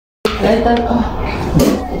Like that.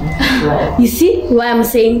 Oh. You see why I'm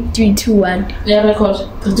saying 3, 2, 1? Yeah, record.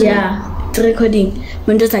 Yeah, it's recording.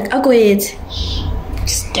 When just like, I'll go ahead.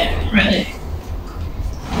 Just right.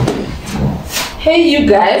 Hey, you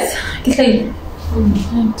guys. It's like,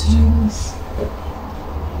 time to do this.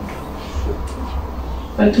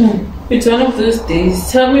 But it's one of those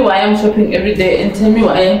days. Tell me why I'm shopping every day and tell me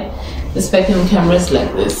why the spectrum camera's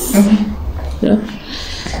like this. Yeah.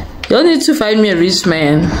 Y'all need to find me a rich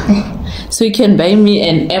man so you can buy me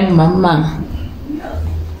an M Mama.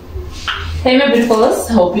 Hey my beautifuls,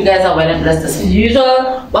 hope you guys are well and blessed as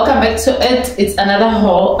usual. Welcome back to it. It's another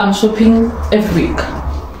haul. I'm shopping every week.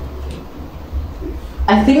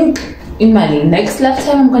 I think in my next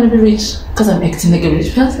lifetime I'm gonna be rich because I'm acting like a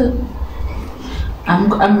rich person.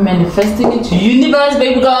 I'm manifesting it. Universe,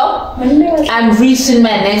 baby girl. I'm rich in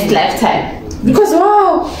my next lifetime because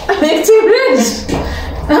wow, I'm acting rich.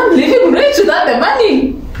 I'm living rich without the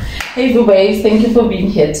money. Hey boo babes, thank you for being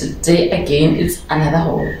here today again. It's another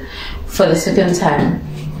haul for the second time.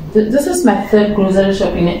 This is my third grocery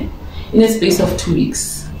shopping in a space of 2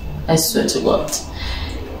 weeks. I swear to God.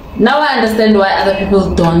 Now I understand why other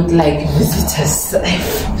people don't like visitors. I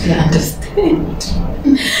fully understand.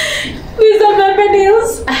 These are my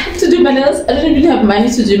nails. I have to do my nails. I don't even have money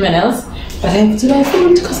to do my nails, but I have to buy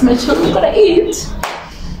food because my children gotta eat.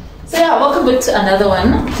 So yeah, welcome back to another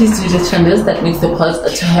one. Please do the channels that makes the pause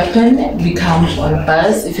to happen. Become one of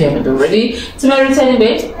us if you haven't already. To my returning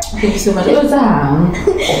babe, thank you so much.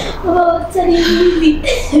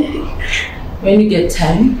 When you get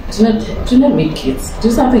time, do not make kids. Do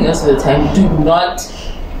something else with the time. Do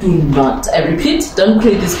not. I repeat, don't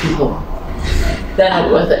create these people. They're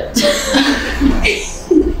not worth it.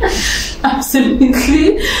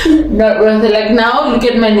 Absolutely not worth it. Like now, look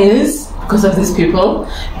at my nails because of these people.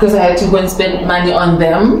 Because I had to go and spend money on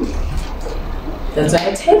them. That's why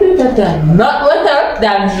I tell you that they're not worth it.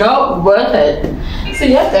 They're not worth it. So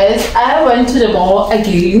yeah, guys, I went to the mall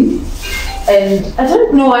again. And I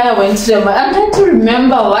don't know why I went to the mall. I'm trying to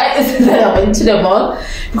remember why is it that I went to the mall.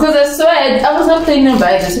 Because I swear I was not planning on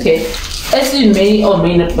buying this. Okay, as you may or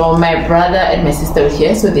may not know, my brother and my sister were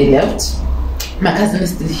here, so they left. My cousin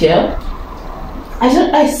is still here.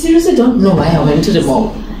 I seriously don't know why I went to the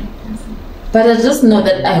mall. But I just know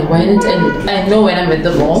that I went, and I know when I'm at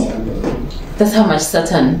the mall, that's how much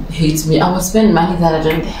Satan hates me. I will spend money that I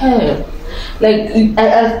don't have. Like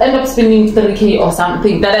I end up spending 3K or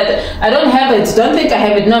something that I don't have it. Don't think I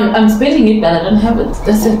have it. No, I'm spending it, but I don't have it.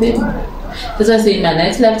 That's the thing. That's why I say in my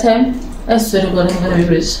next lifetime, I swear to God, I'm gonna be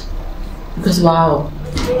rich. Because wow,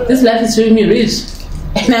 this life is showing me rich,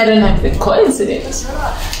 and I don't have the coins in it.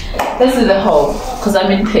 This is the whole. Because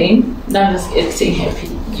I'm in pain. Now I'm just getting happy.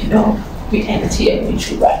 You know, reality and we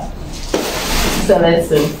should run. So let's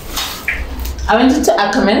do. I went to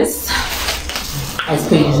Ackermans. As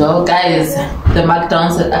per usual, guys, the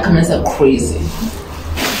markdowns at Ackermans are crazy.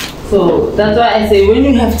 So that's why I say when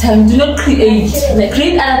you have time, do not create. Like,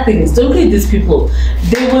 create other things. Don't create these people.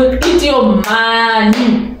 They will eat your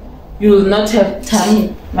money. You will not have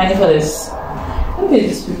time, money for this. Don't create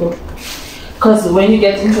these people. Because when you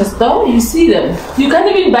get into a store, you see them. You can't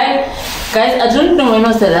even buy. Guys, I don't know when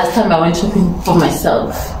was the last time I went shopping for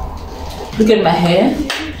myself. Look at my hair.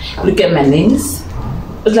 Look at my nails.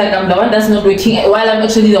 It's like I'm the one that's not working while I'm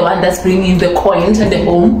actually the one that's bringing the coins and the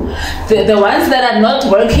home. The ones that are not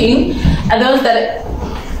working are those that,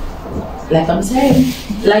 like I'm saying,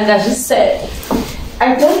 like I just said,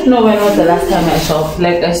 I don't know when was the last time I shopped.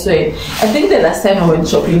 Like I swear, I think the last time I went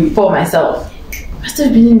shopping for myself must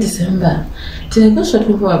have been in December. Did I go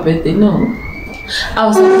shopping for my birthday? No. I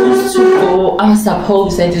was supposed to go. I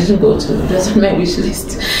didn't go to. That's on my wish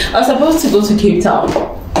list. I was supposed to go to Cape Town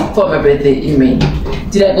for my birthday in May.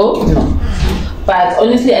 Did I go? No. But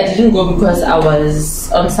honestly, I didn't go because I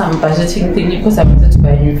was on some budgeting thing because I wanted to buy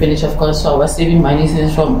a new furniture, of course. So I was saving money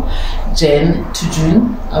since from Jan to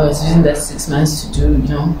June. I was using that 6 months to do,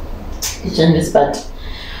 this. But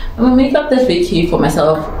I'm gonna make up that vacay for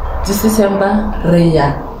myself this December.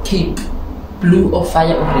 Raya Cape Blue or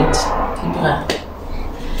Fire or Red. Cape.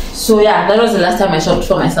 So yeah, that was the last time I shopped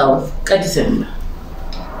for myself. December.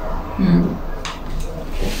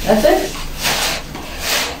 That's it.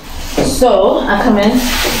 So Ackermans,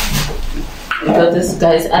 we got this,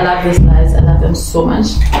 guys. I love these guys. I love them so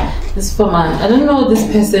much. This is for my, I don't know this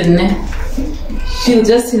person. She'll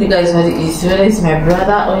just tell you guys what it is. Whether it's my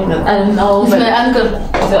brother or not, I don't know. It's my uncle.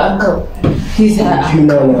 It's your uncle. He's her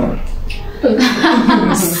uncle.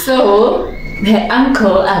 So her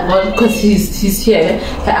uncle, I bought because he's here.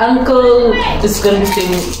 Her uncle is gonna be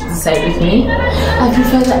staying beside with me. I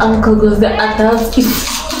prefer the uncle because the adults keep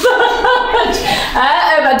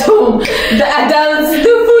I am at home. The adults, the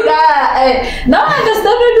food. Now I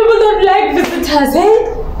understand why people don't like visitors, eh?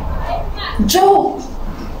 Joe,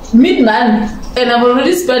 man, and I've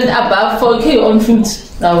already spent above 4K on food.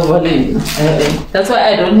 That's why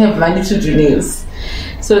I don't have money to do nails.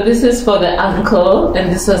 So this is for the uncle,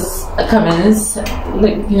 and this was Ackermans,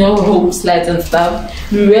 like, you know, home slides and stuff.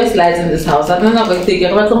 We wear slides in this house. I don't know if they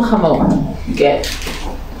get what on come on. Get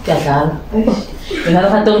that. You know,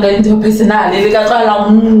 I don't get into a personality. They got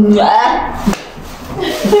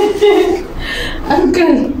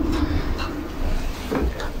uncle.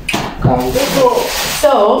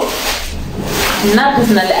 So, not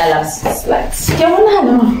personally, I love slides.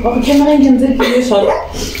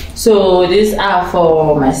 So these are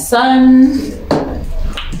for my son.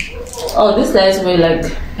 Oh, these guys were like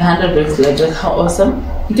 100 bucks. Like how awesome!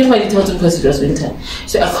 You can buy it because it was winter,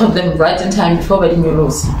 so I caught them right in time before wedding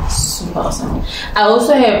euros. Super awesome. I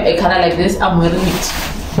also have a color like this. I'm wearing it.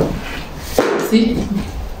 See?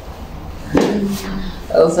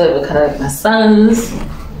 I also have a color like my son's.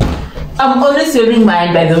 I'm always wearing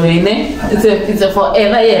mine, by the way. It's a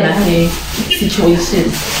forever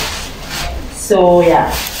situation. So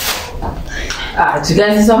yeah. You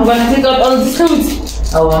guys, so I'm gonna take out all these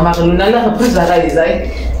clothes. Oh, I'm gonna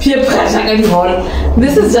peer pressure.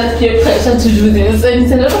 This is just peer pressure to do this, and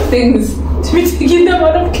it's a lot of things to be taking them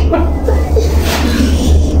out of camera.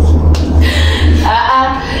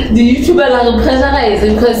 The YouTuber are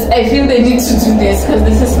pressurizing because I feel they need to do this because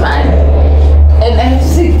this is mine, and I have to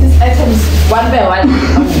take these items one by one.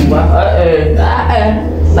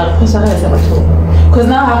 Because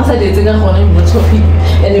now I'm saying they're going to shopping,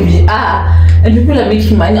 and people are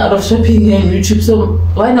making money out of shopping on YouTube, so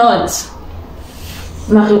why not?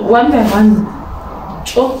 One by one.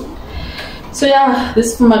 Oh. So yeah, this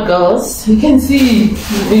is for my girls. You can see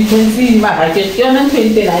my racket. You're not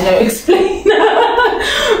 29, I'll explain.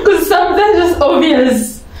 Because sometimes it's just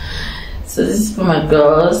obvious. So this is for my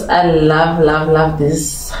girls. I love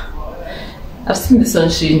this. I've seen this on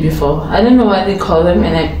Shein before. I don't know what they call them,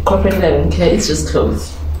 and I corporately don't care. It's just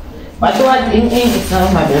clothes. What it's none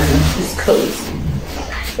of my business. It's clothes.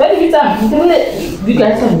 But every time you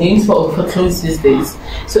guys have names for clothes these days.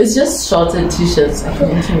 So it's just shorts and t-shirts. I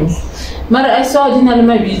can't change. But I saw it in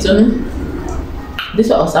my video. This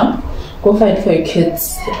is awesome. Go find for your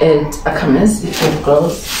kids at Ackermans if you have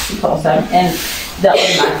girls. Super awesome. And they're all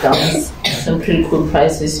markdowns. Some pretty cool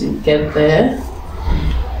prices you get there.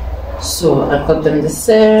 So I got them the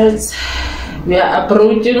sets. We are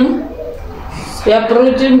approaching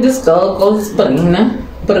this girl called Spring.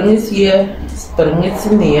 Spring is here, Spring is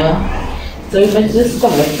in here. So we might just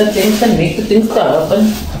collect the things and make the things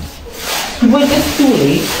happen. We're just too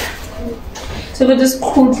late. So I got this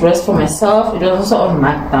cool dress for myself. It was also on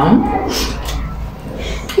markdown.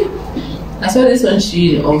 I saw this on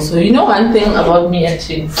Shein also. You know one thing about me and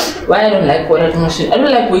Shein, why I don't like ordering on Shein. I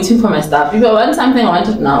don't like waiting for my stuff. If I want something, I want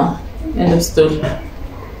it now. End of story.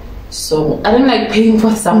 So I don't like paying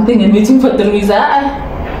for something and waiting for the result.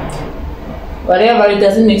 Whatever, it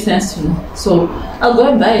doesn't make sense to me. So I'll go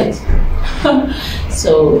and buy it.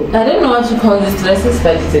 So I don't know what you call these dresses,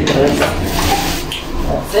 but it's a dress.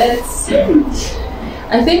 That's it.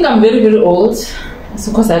 I think I'm very old.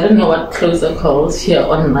 So because I don't know what clothes are called here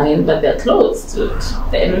online, but they're clothes. Dude.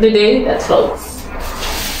 At the end of the day, they're clothes.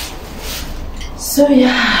 So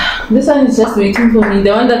yeah, this one is just waiting for me.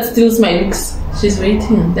 The one that steals my looks, she's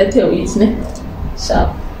waiting. That's your wait, ne?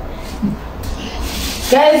 Sharp.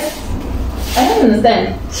 Guys, I don't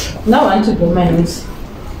understand. Now I want to do my nose.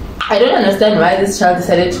 I don't understand why this child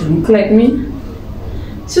decided to look like me.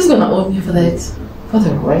 She's gonna own me for that for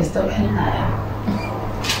the rest of her life.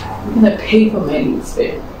 I'm gonna pay for my looks,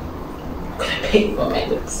 babe. I'm gonna pay for my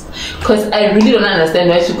looks. Because I really don't understand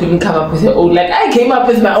why she couldn't come up with her own. Like, I came up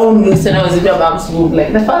with my own looks when I was in my mom's womb.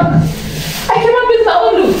 Like, the fuck? I came up with my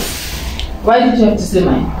own looks. Why did you have to say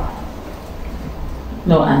mine?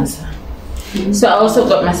 No answer. So I also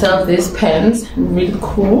got myself these pants. Really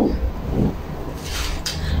cool.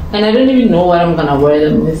 And I don't even know what I'm gonna wear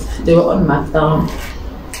them with. They were on markdown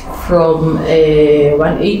from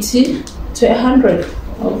 180 to 100.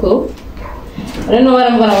 Oh, cool. I don't know what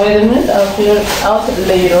I'm gonna wear them with. I'll figure it out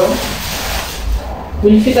later.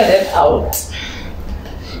 We'll figure that out.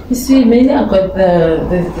 You see, mainly I got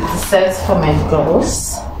the sets for my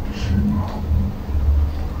girls.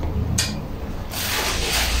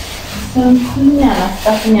 Some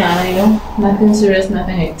stuff, you know, nothing serious,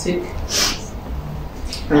 nothing hectic.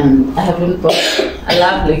 And I haven't bought. I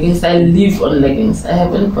love leggings. I live on leggings. I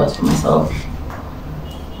haven't bought for myself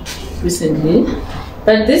recently.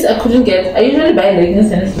 But this I couldn't get. I usually buy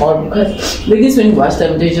leggings in small because leggings when you wash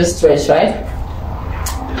them they just stretch, right?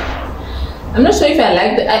 I'm not sure if I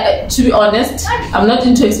like it. To be honest, I'm not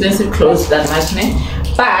into expensive clothes that much, ne?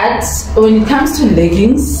 But when it comes to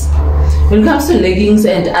leggings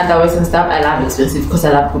and underwear and stuff, I love expensive because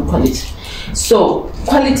I love good quality. So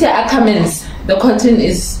quality Ackermans, the cotton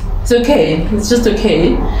it's okay. It's just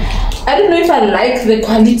okay. I don't know if I like the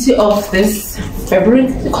quality of this fabric,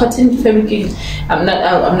 the cotton fabric. I'm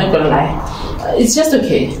not gonna lie. It's just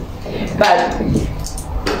okay. But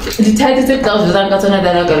the tightest clothes that are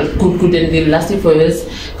good and they last for years.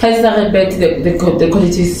 Tightest are red, the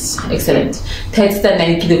quality is excellent. Tightest are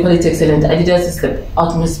Nike, the quality is excellent. Adidas is the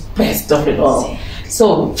utmost best of it all.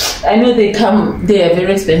 So I know they are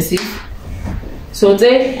very expensive. So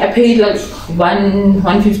I paid like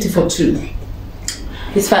 $150 for 2.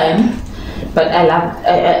 It's fine, but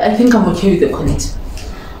I think I'm okay with the quality.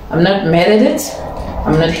 I'm not mad at it.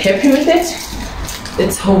 I'm not happy with it.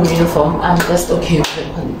 It's home uniform. I'm just okay with the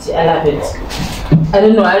quality. I love it. I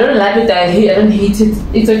don't know. I don't love it. I don't hate it.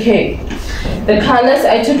 It's okay. The colors,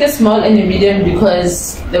 I took a small and a medium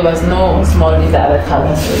because there was no small in the other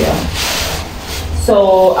colors. So yeah.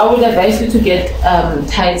 So I would advise you to get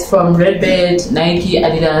tights from Redbed, Nike,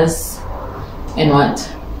 Adidas, and what?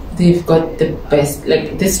 They've got the best.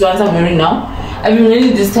 Like these ones I'm wearing now. I've been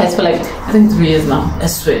wearing these tights for like I think 3 years now. I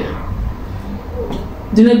swear.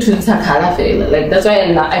 Do not twins are color fail. Like that's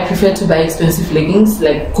why I prefer to buy expensive leggings,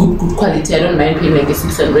 like good quality. I don't mind paying like a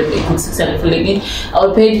 600 for legging.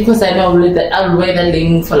 I'll pay it because I know I'll wear that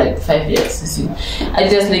legging for like 5 years. You see,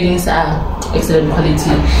 Adidas leggings are excellent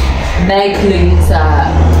quality. Nike leggings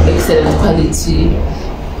are excellent quality.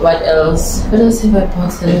 What else? What else have I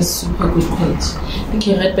bought that is super good quality?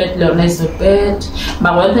 Okay, Redbed Leona is not bad.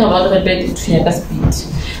 But one thing about Redbed is speed.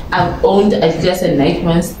 I've owned Adidas and Nike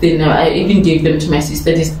ones. Then I even gave them to my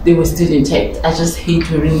sister. They were still intact. I just hate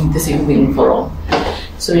wearing the same thing for long.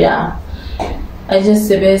 So yeah, Adidas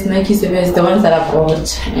the best, Nike the best. The ones that I bought,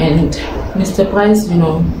 and Mr. Price, you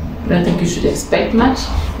know, I don't think you should expect much,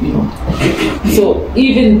 you know. So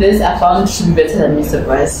even this I found should be better than Mr.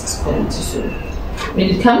 Price's quality. So when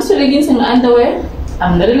it comes to leggings and underwear,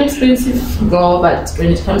 I'm not an expensive girl, but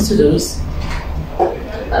when it comes to those,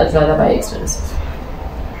 I'd rather buy expensive.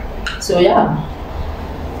 So yeah,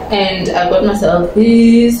 and I got myself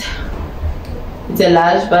these. It's a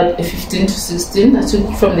large, but a 15 to 16. I took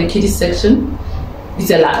it from the kiddie section.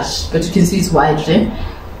 It's a large, but you can see it's wide there.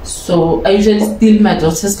 So I usually steal my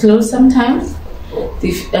daughter's clothes sometimes.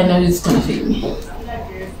 If I know it's gonna fit me.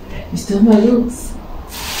 You steal my looks.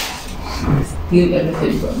 Steal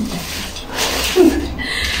everything from me.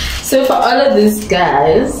 So for all of these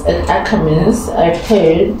guys at Ackermans, I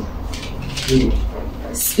paid.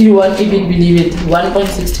 You won't even believe it,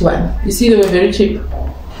 1.61. You see, they were very cheap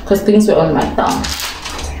because things were on markdown.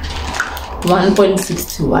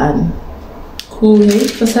 1.61. Cool, hey?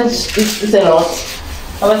 For such, it's a lot.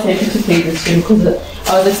 I was happy to pay this thing because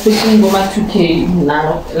I was expecting Goma 2K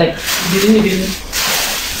now. Like, didn't even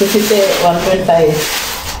put it there 1.5.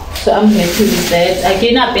 So I'm happy with that.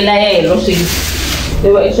 Again,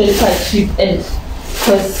 they were actually quite cheap, and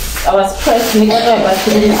because I was pressed, I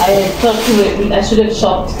thought I should have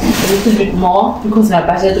shopped a little bit more because my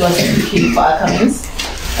budget was looking for Ackermans.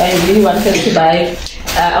 I really wanted to buy.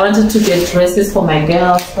 I wanted to get dresses for my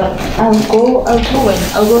girls, but I'll go on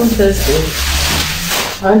Thursday.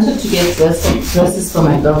 I wanted to get dresses for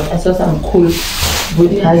my girls. I thought I'm cool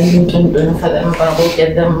with having for them, but I'll go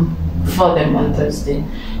get them for them on Thursday.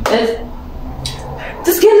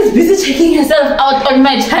 This girl is busy checking herself out on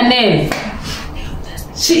my channel.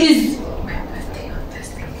 She is. It's her birthday on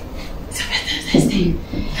Thursday.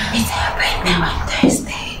 It's her birthday on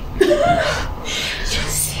Thursday. You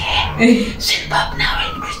see, she pop now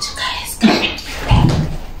and Richard is coming.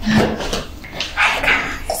 Hi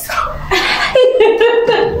guys.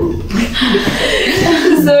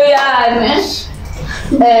 So yeah,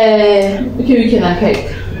 okay, we can unpack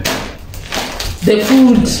the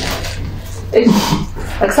food.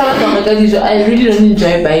 I really don't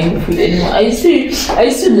enjoy buying food anymore. I used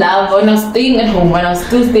to love when I was staying at home, when I was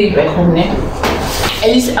still staying back home. I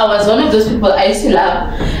was one of those people. I used to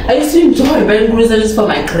enjoy buying groceries for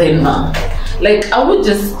my grandma. Like I was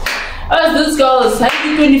this girl, size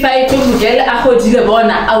 25, I would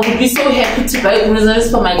be so happy to buy groceries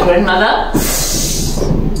for my grandmother.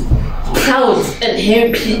 Proud and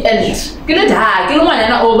happy, and I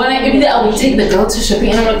will take the girl to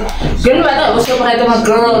shopping, and I'm like,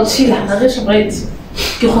 girl, chill,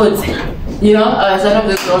 you know, I was one of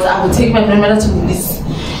those girls. I would take my grandmother to movies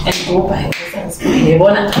and go buy groceries. I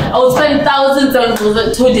would spend thousands on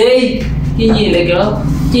groceries today. Girl,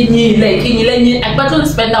 I can't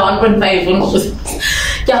spend that 1.5 on groceries.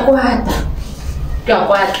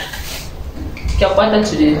 Kiakwata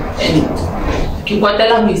today. And Kikwata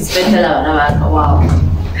la mi spend wow.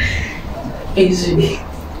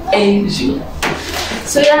 Asian.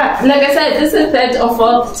 So yeah, like I said, this is the third or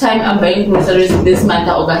fourth time I'm buying groceries this month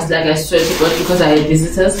of August, like I swear to God, because I had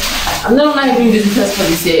visitors. I'm not only having visitors for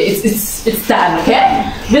this year, it's done,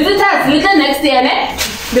 okay? Visitors, little next year, ne?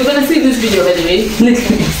 They're gonna see this video by the way,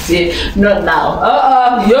 little next year, not now.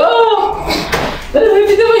 Yo! I'm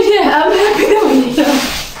happy that we're here.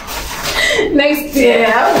 Next year, I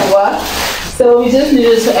don't know what. So we just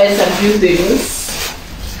needed to add some few things.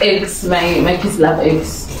 Eggs, my kids love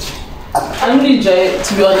eggs. I really enjoy,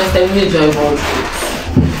 to be honest, I really enjoy both.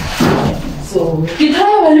 So, you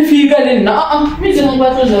don't have any figure in now. We don't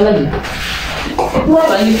have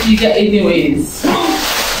any figure anyways.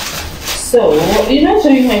 So, you're not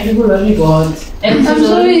showing my people what we got. And I'm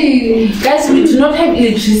sorry. Guys, we do not have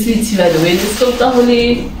electricity by the way. This is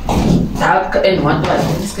totally dark and what?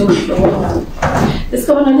 This is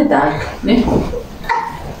only dark.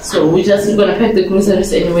 So we're just gonna pack the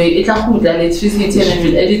groceries anyway. It's a good electricity and then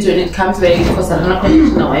we'll edit when it comes back because I'm not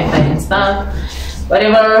connecting to Wi-Fi and stuff.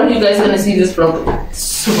 Whatever, you guys are gonna see this vlog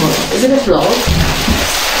tomorrow. Is it a vlog?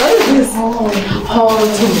 What is this? Tomorrow.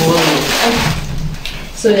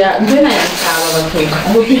 So yeah, I'm gonna quick. I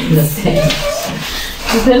hope you understand.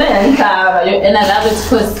 And I love it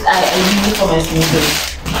because I use it for my smoothies.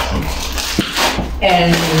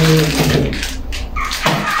 And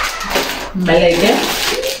Malaga.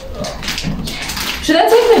 Should I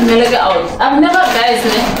take the Malaga out? I've never, guys,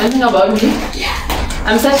 anything about me.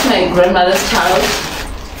 I'm such my grandmother's child.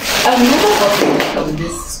 I've never got milk from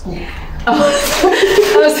this school.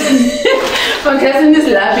 My cousin is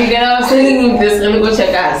laughing and I was telling him this. Let me go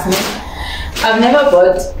check us. I've never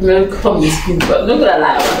bought milk from this school, but not gonna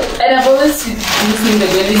lie about it. And I've always seen the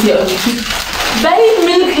girls here on YouTube buying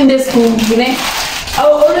milk in the school, you know. I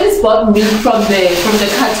always bought milk from the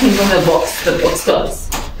carton, from the box stores.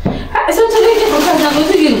 So today I'm going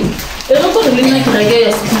to you. I don't go to the like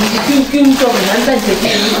yes,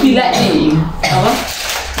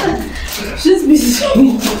 she's busy.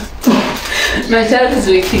 My child is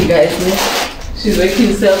working, guys. She's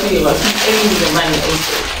working, selling, she's earning the money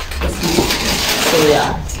also. So yeah,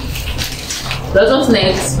 lots of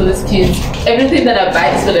snacks for these kids. Everything that I buy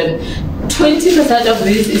is for them. 20% of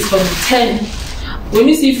this is for me. 10. When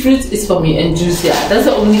you see fruits, it's for me and juice. Yeah, that's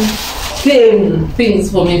the only things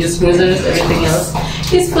for me. Just groceries, everything else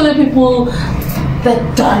is for the people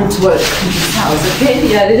that don't work in this house. Okay,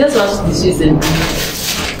 yeah, they just wash dishes and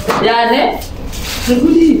yeah, ne?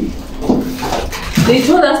 They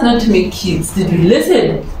told us not to make kids. Did we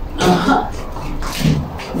listen? Mama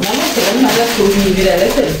told me to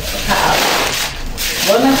listen.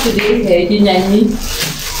 One of today,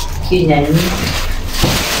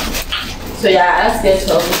 so yeah, I asked guys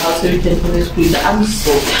to help me out so we can finish food. I'm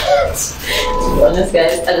so tired. To be honest,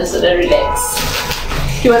 guys, I just want to relax.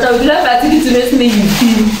 But I'm glad that it's to me.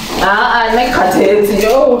 I like it.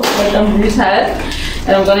 Yo, but I'm really tired.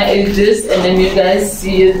 And I'm gonna edit this and then you guys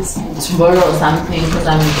see it tomorrow or something because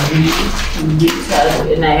I'm really tired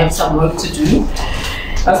and I have some work to do.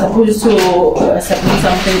 I was supposed to submit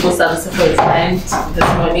something for some for client this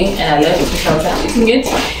morning and I left because I was eating it.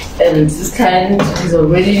 And this client is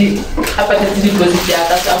already apathetically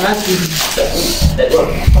positive, so I'm not doing that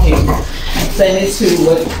work for him. So I need to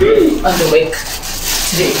work on the week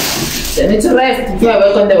today. So I need to rest before I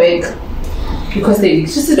work on the week because the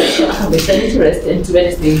electricity is not coming. So I need to rest and to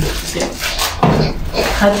Wednesday.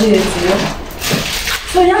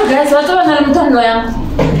 So yeah, guys, what do I want to know?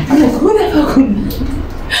 I'm like, who the fuck?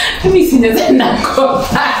 Let me see this now.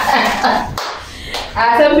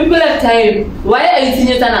 Some people have time. Why are you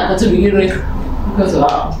senior than to begin with? Because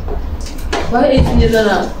wow. Why are you senior than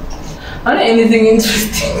I don't anything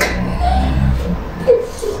interesting.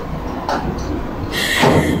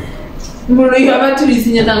 You have to be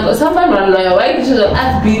senior than someone lawyer. Why you should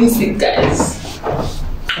have been sick, guys?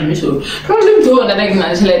 I'm sure. Probably do an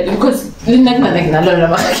acknowledge because you never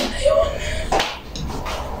acknowledge.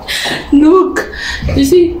 Look, you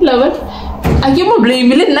see, love it. I keep on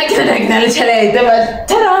blaming it like that, but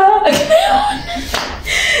ta-da!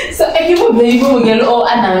 So I keep on blaming it. Oh,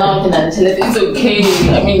 it's okay.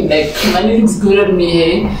 I mean, like, money looks good on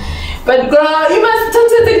me, but girl, you must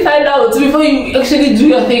totally find out before you actually do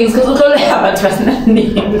your things, because we don't have a personal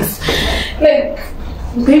names. Like,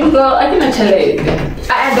 baby girl, I can actually,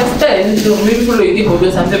 I understand, you know, maybe people like you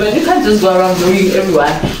do something, but you can't just go around doing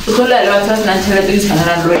everyone, because like, personal things can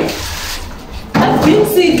run away. I've been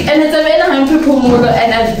sick and it's a very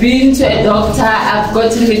and I've been to a doctor, I've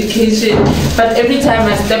gotten medication, but every time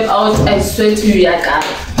I step out, I swear to you, Yaka.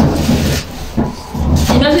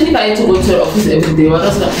 Imagine if I had to go to the office every day, what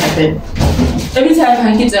was going to happen? Every time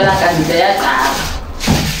I get like I'm there.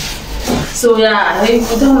 So yeah, I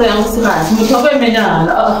don't know how to say that. I'm talking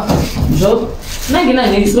about job. Nagina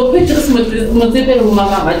ni so pictures motipe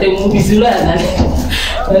mama but they move visual and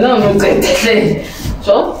no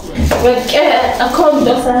so but a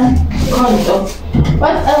condo.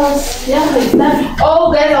 What else? Yeah, it's that.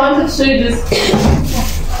 Oh guys, I wanted to show you this.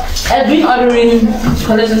 I've been ordering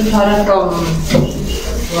collagen powder from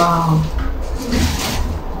wow.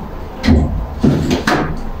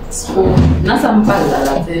 So some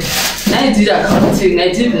I did accounting, I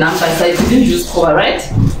did numbers, I didn't use core, right?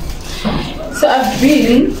 So I've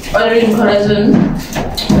been ordering collagen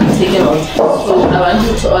and taking out. So I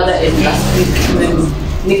wanted to order it last week.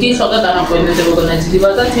 Nikki shot that I'm going to they were gonna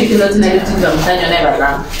deliver that take a lot in everything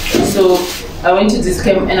never. So I went to this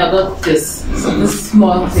camp and I got this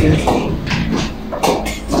small thing.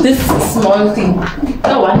 This small thing.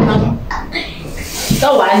 That one now.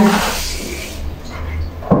 That one.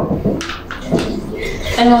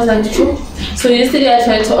 And I was like, true. So yesterday I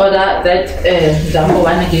tried to order that jumbo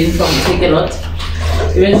one again from Take a Lot.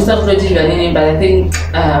 Even just uploading the name, but I think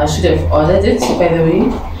I should have ordered it by the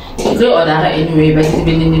way. I could order it anyway, but it's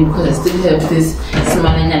been in because I still have this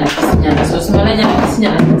small nyana. So small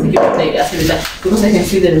nyana take it like after that because I can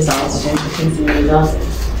see the results. I can see the results.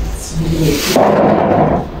 It's really good.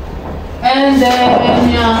 And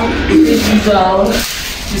then yeah, this usual.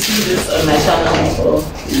 You see this on my channel.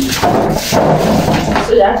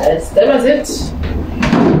 So yeah guys, that was it.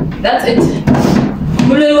 That's it.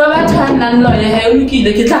 Because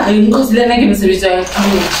then I give me a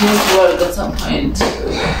world at some point.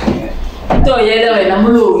 I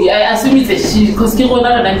assume it's a she because Kiro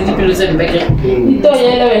and people in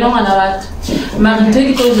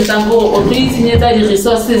the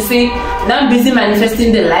resources say I'm busy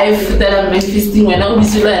manifesting the life that I'm manifesting when I'm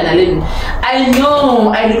busy learning. I know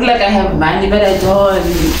I look like I have money, but I don't.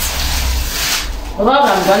 I'm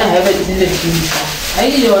gonna have it in the future. I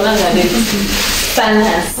don't know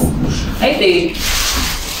Sanas. I think.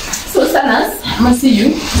 So Sanas, I'm gonna see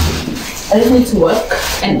you. I just need to work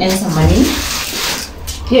and earn some money.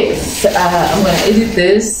 Yes, I'm gonna edit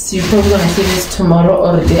this. You're probably gonna see this tomorrow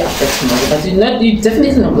or the day after tomorrow, but you're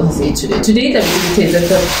definitely not gonna see it today. Today the video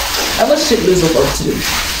is I've got shitloads of work to do.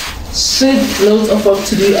 Shitloads of work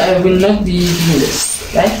to do. I will not be doing this,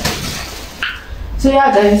 right? So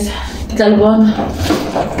yeah, guys, so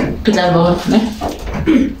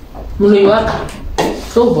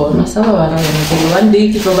one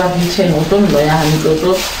day people back in chain or don't lawyer and go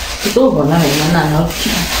to that's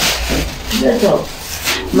all.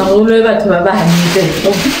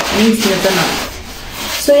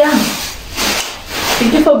 So yeah,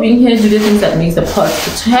 thank you for being here. Do the things that makes the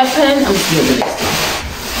podcast happen. I'm seeing you next time.